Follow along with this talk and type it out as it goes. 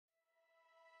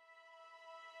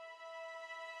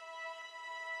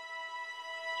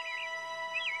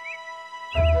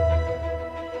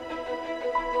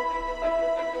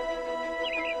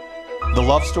The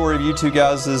love story of you two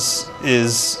guys is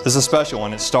a special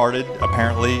one. It started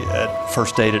apparently at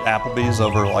first date at Applebee's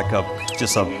over like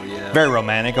very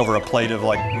romantic, over a plate of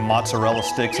like mozzarella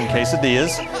sticks and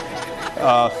quesadillas.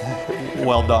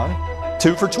 Well done.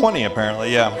 2 for $20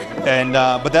 apparently, yeah. And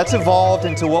but that's evolved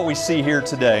into what we see here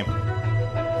today.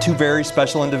 2 very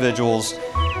special individuals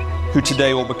who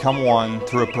today will become one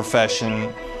through a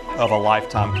profession of a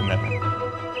lifetime commitment.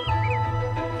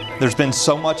 There's been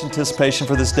so much anticipation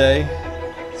for this day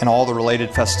and all the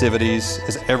related festivities,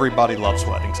 as everybody loves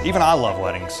weddings. Even I love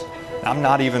weddings. I'm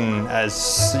not even,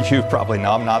 as you probably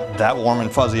know, I'm not that warm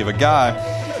and fuzzy of a guy.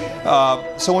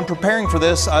 So when preparing for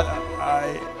this,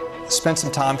 I spent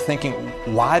some time thinking,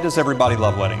 why does everybody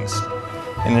love weddings?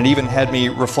 And it even had me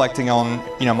reflecting on,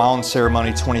 my own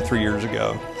ceremony 23 years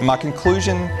ago. And my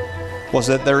conclusion was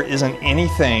that there isn't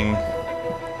anything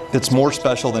that's more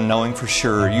special than knowing for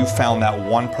sure you found that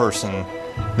one person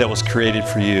that was created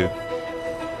for you.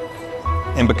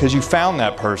 And because you found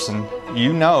that person,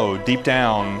 you know deep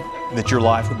down that your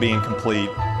life would be incomplete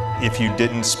if you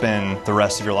didn't spend the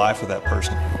rest of your life with that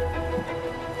person.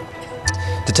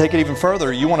 To take it even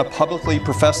further, you want to publicly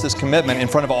profess this commitment in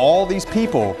front of all these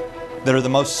people that are the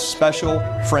most special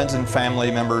friends and family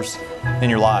members in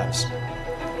your lives.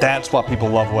 That's why people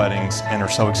love weddings and are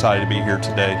so excited to be here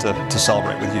today to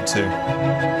celebrate with you too.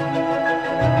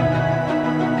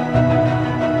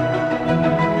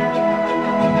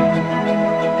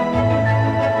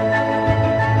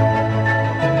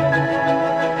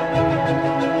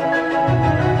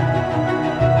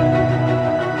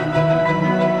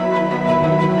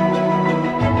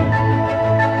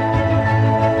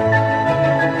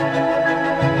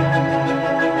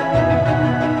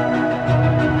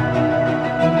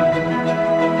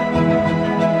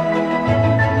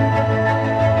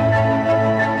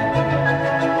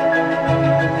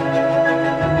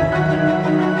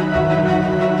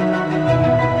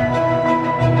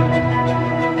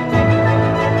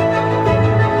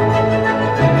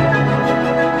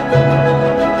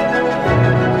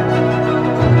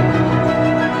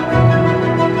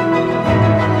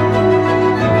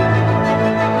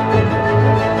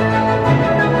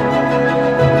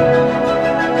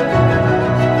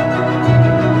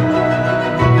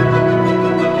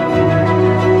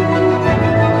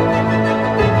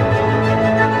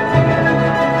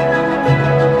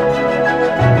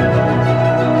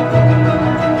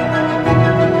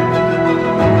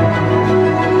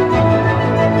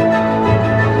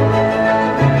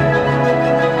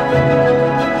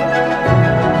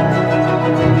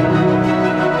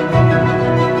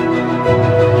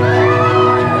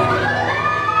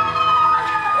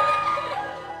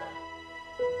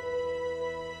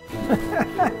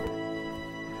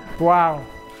 Wow.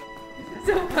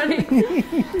 So funny.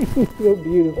 So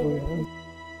beautiful.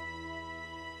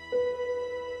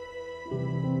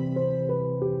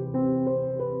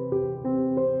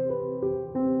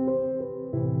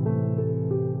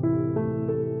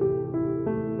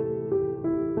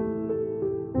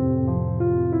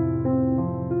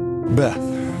 Beth,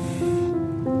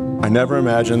 I never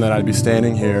imagined that I'd be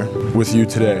standing here with you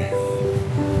today.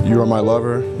 You are my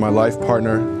lover, my life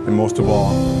partner, and most of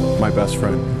all, my best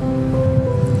friend.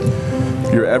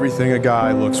 You're everything a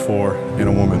guy looks for in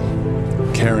a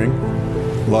woman. Caring,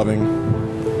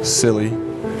 loving, silly,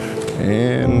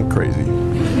 and crazy.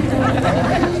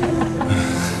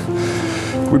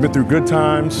 We've been through good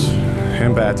times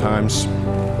and bad times,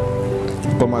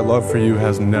 but my love for you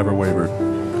has never wavered.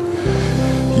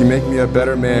 You make me a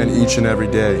better man each and every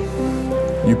day.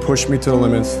 You push me to the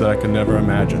limits that I could never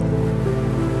imagine.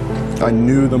 I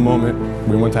knew the moment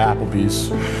we went to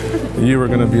Applebee's, you were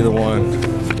gonna be the one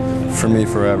for me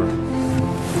forever.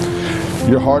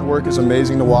 Your hard work is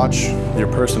amazing to watch,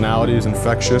 your personality is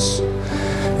infectious,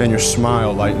 and your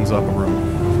smile lightens up a room.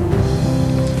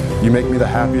 You make me the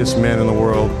happiest man in the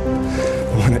world,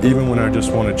 even when I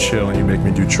just want to chill and you make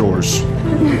me do chores.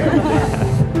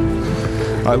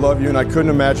 I love you and I couldn't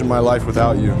imagine my life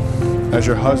without you. As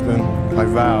your husband, I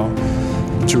vow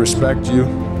to respect you,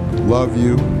 love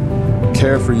you,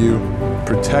 care for you,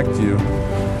 protect you,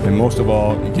 and most of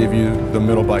all, give you the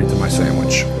middle bite to my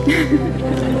sandwich.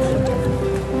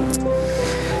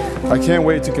 I can't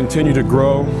wait to continue to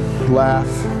grow, laugh,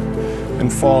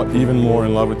 and fall even more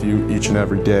in love with you each and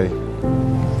every day.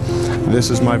 This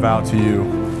is my vow to you.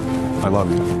 I love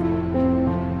you.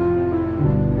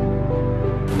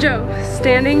 Joe,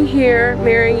 standing here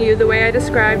marrying you the way I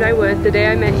described I would the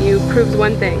day I met you proves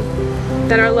one thing,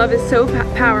 that our love is so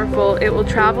powerful it will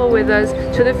travel with us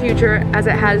to the future as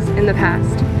it has in the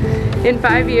past. In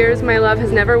 5 years, my love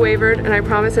has never wavered and I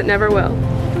promise it never will.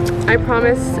 I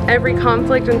promise every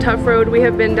conflict and tough road we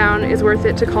have been down is worth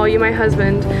it to call you my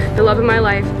husband, the love of my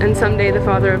life, and someday the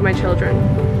father of my children.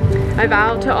 I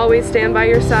vow to always stand by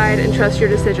your side and trust your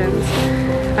decisions.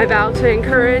 I vow to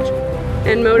encourage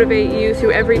and motivate you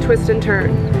through every twist and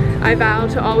turn. I vow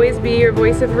to always be your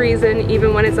voice of reason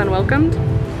even when it's unwelcomed.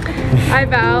 I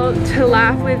vow to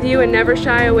laugh with you and never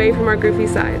shy away from our goofy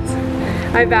sides.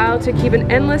 I vow to keep an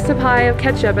endless supply of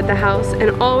ketchup at the house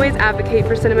and always advocate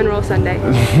for cinnamon roll sundae.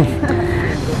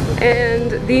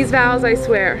 And these vows I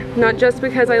swear, not just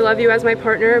because I love you as my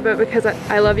partner, but because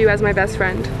I love you as my best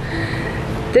friend.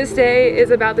 This day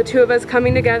is about the two of us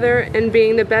coming together and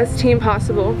being the best team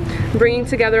possible, bringing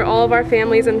together all of our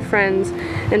families and friends,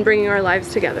 and bringing our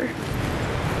lives together.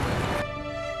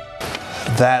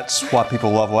 That's why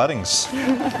people love weddings.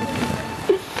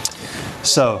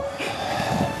 So,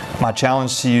 my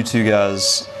challenge to you two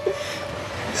guys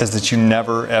is that you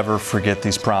never ever forget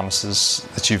these promises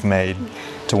that you've made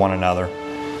to one another.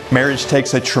 Marriage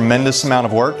takes a tremendous amount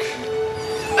of work.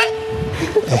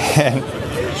 And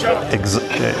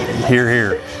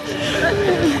here.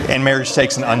 And marriage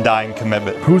takes an undying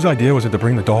commitment. Whose idea was it to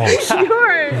bring the dogs?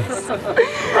 Yours!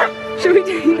 Should we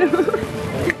take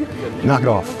them? Knock it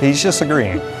off. He's just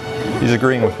agreeing. He's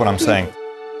agreeing with what I'm saying.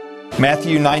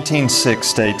 Matthew 19:6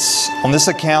 states, "On this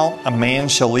account, a man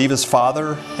shall leave his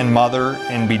father and mother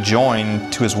and be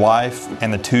joined to his wife,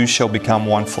 and the two shall become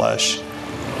one flesh.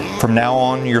 From now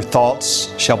on, your thoughts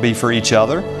shall be for each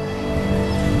other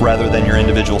rather than your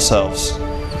individual selves.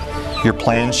 Your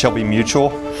plans shall be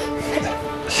mutual.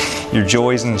 Your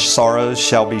joys and sorrows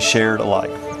shall be shared alike."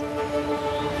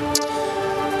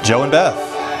 Joe and Beth,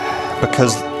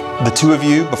 because the two of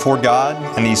you before God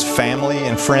and these family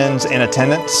and friends in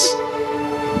attendance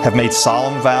have made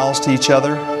solemn vows to each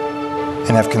other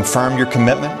and have confirmed your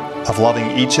commitment of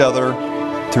loving each other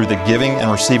through the giving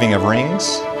and receiving of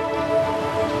rings,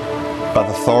 by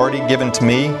the authority given to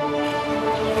me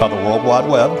by the World Wide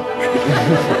Web,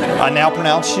 I now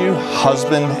pronounce you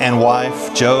husband and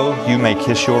wife. Joe, you may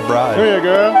kiss your bride. Here you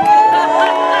go.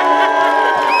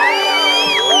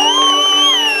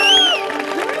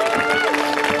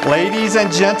 Ladies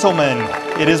and gentlemen,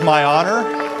 it is my honor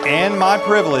and my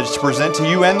privilege to present to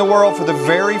you and the world for the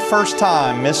very first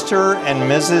time, Mr. and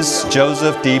Mrs.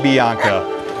 Joseph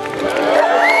DiBianca.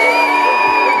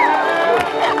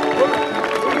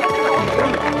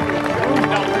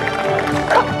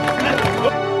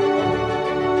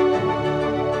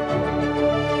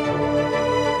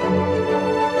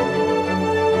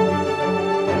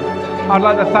 I'd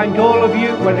like to thank all of you,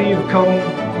 whether you've come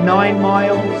 9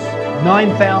 miles,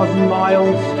 9,000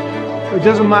 miles, it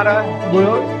doesn't matter,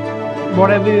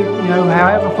 whatever,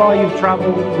 however far you've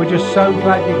traveled, we're just so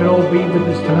glad you could all be with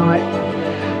us tonight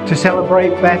to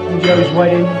celebrate Beth and Joe's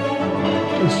wedding.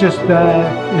 It's just,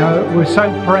 we're so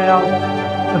proud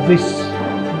of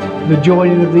the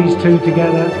joining of these two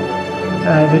together.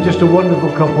 They're just a wonderful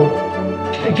couple.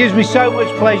 It gives me so much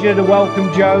pleasure to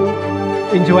welcome Joe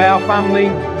into our family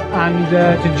and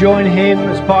to join him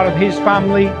as part of his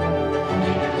family.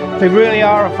 They really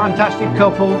are a fantastic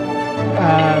couple.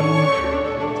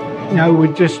 We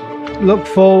just look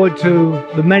forward to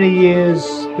the many years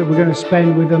that we're going to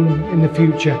spend with them in the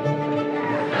future.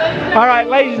 All right,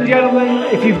 ladies and gentlemen,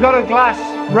 if you've got a glass,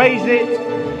 raise it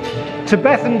to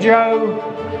Beth and Joe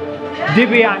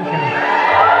DiBianca.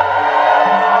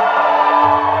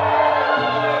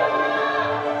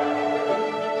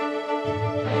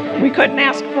 We couldn't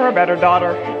ask for a better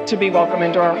daughter to be welcome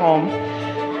into our home.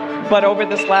 But over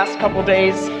this last couple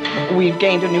days, we've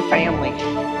gained a new family.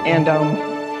 And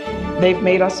they've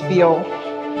made us feel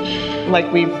like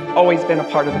we've always been a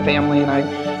part of the family.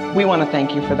 And we want to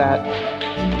thank you for that,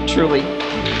 truly.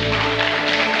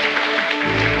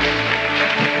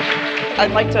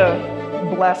 I'd like to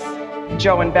bless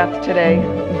Joe and Beth today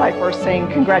by first saying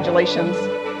congratulations.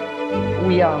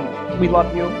 We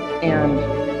love you and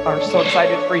are so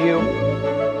excited for you.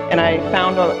 And I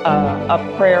found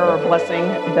a prayer or blessing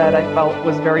that I felt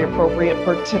was very appropriate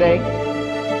for today.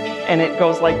 And it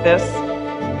goes like this.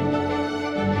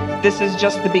 This is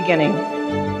just the beginning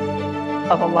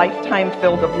of a lifetime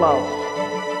filled of love,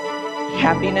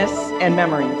 happiness, and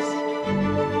memories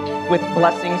with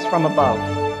blessings from above.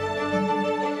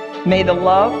 May the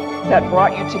love that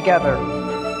brought you together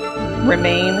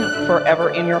remain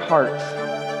forever in your hearts.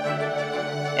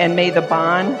 And may the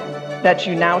bond that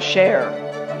you now share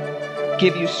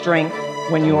give you strength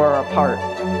when you are apart.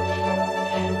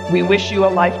 We wish you a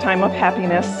lifetime of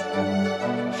happiness,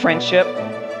 friendship,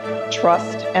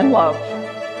 trust, and love,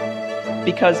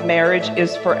 because marriage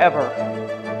is forever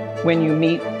when you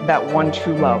meet that one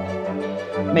true love.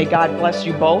 May God bless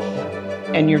you both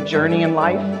and your journey in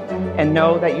life, and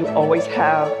know that you always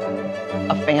have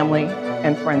a family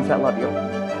and friends that love you.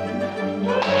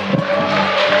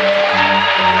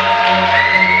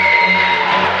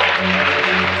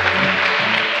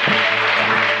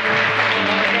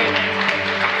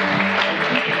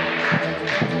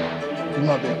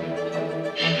 Love it.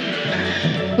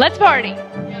 Let's party.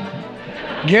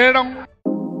 Get it on.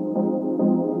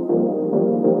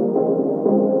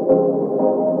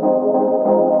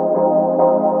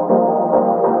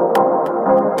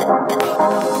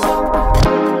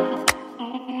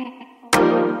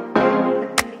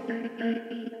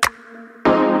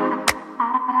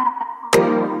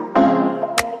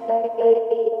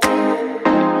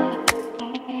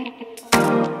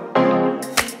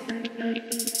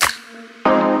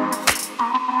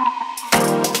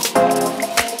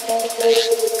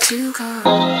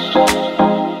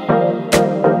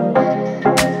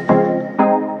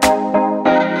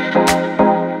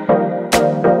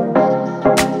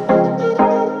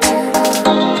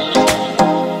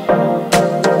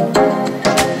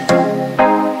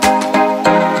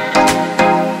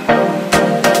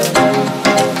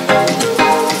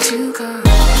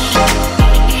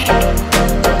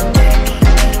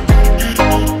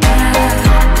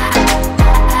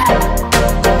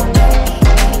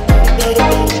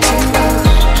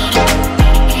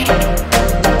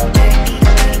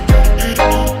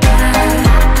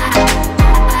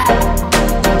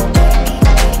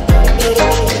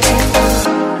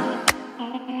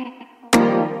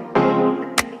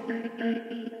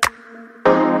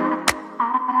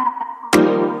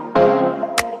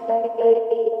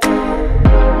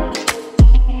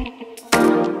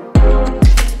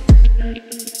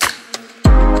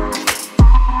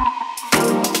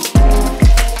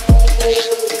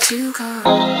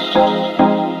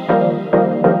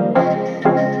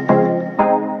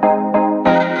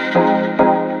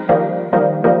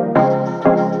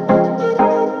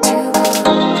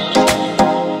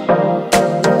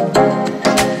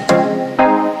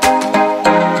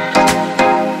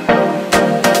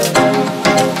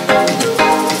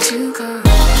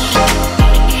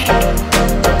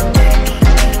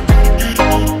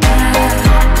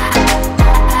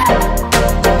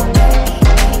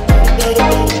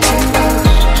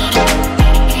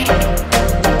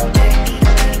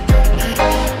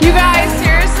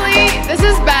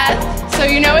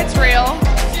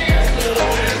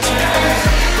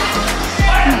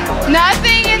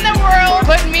 Nothing in the world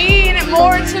would mean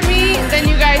more to me than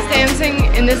you guys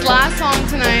dancing in this last song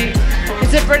tonight.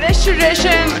 It's a British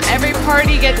tradition. Every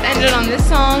party gets ended on this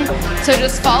song. So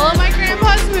just follow my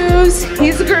grandpa's moves.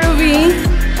 He's groovy.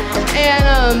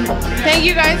 And thank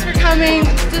you guys for coming.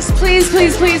 Just please,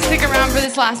 please, please stick around for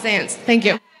this last dance. Thank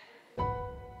you.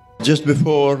 Just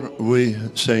before we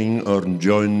sing or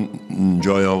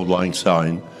enjoy Auld Lang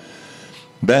Syne,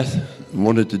 Beth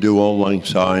wanted to do Auld Lang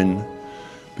Syne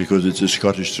because it's a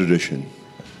Scottish tradition.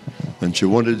 And she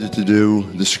wanted it to do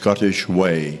the Scottish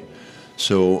way.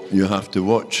 So you have to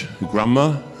watch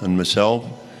Grandma and myself,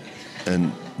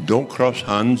 and don't cross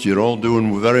hands. You're all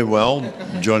doing very well,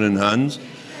 joining hands.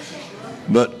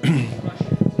 But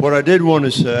what I did want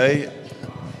to say,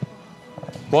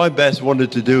 why Beth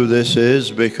wanted to do this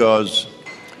is because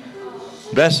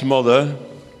Beth's mother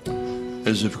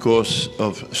is, of course,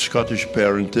 of Scottish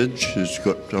parentage. She's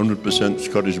got 100%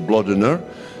 Scottish blood in her,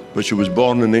 but she was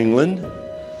born in England.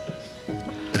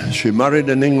 She married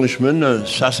an Englishman,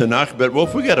 Sassenach, but we'll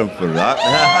forget him for that.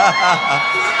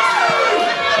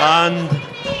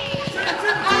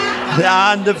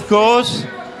 and of course,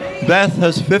 Beth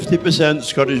has 50%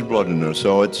 Scottish blood in her,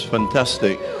 so it's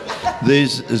fantastic.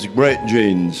 These is great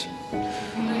genes.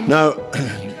 Now,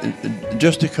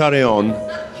 just to carry on,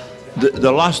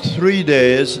 the last 3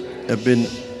 days have been,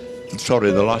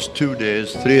 the last 2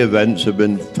 days, 3 events have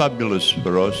been fabulous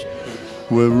for us.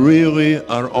 We really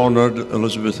are honoured,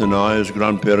 Elizabeth and I, as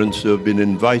grandparents, to have been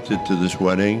invited to this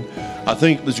wedding. I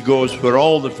think this goes for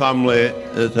all the family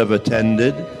that have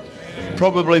attended,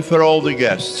 probably for all the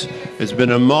guests. It's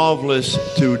been a marvellous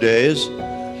 2 days.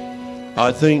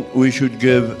 I think we should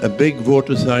give a big vote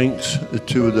of thanks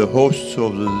to the hosts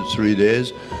of the 3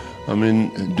 days. I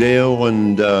mean, Dale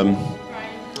and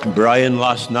Brian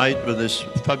last night with this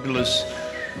fabulous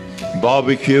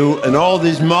barbecue and all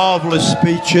these marvellous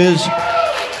speeches.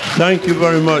 Thank you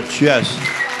very much, yes.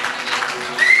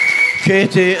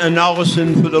 Katie and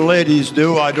Alison for the ladies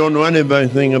do. I don't know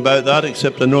anything about that,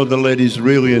 except I know the ladies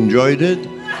really enjoyed it.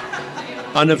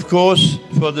 And of course,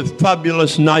 for the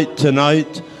fabulous night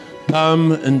tonight,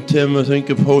 Pam and Tim, I think,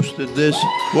 have hosted this.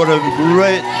 What a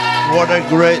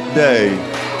great day.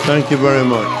 Thank you very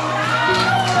much.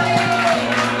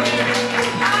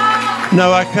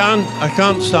 Now I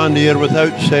can't stand here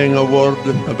without saying a word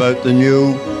about the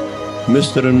new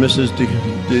Mr. and Mrs.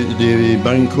 de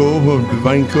Banco. I've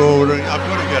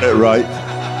got to get it right.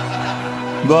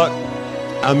 But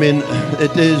I mean,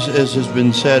 it is, as has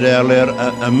been said earlier,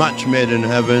 a match made in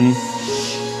heaven.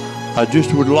 I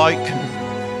just would like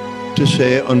to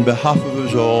say, on behalf of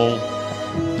us all,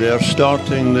 they are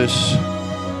starting this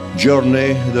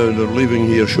journey. They're leaving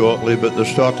here shortly, but they're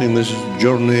starting this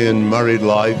journey in married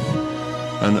life.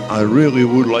 And I really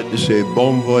would like to say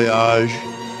bon voyage.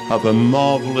 Have a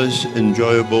marvelous,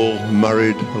 enjoyable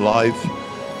married life.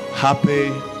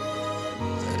 Happy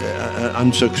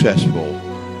and successful.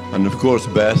 And of course,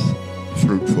 Beth,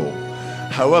 fruitful.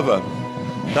 However,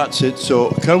 that's it.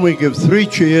 So can we give 3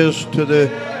 cheers to the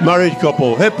married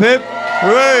couple? Hip, hip,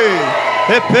 hooray!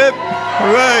 Hip, hip,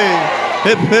 hooray!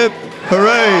 Hip, hip,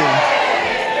 hooray!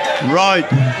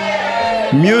 Right.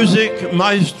 Music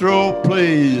maestro,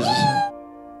 please.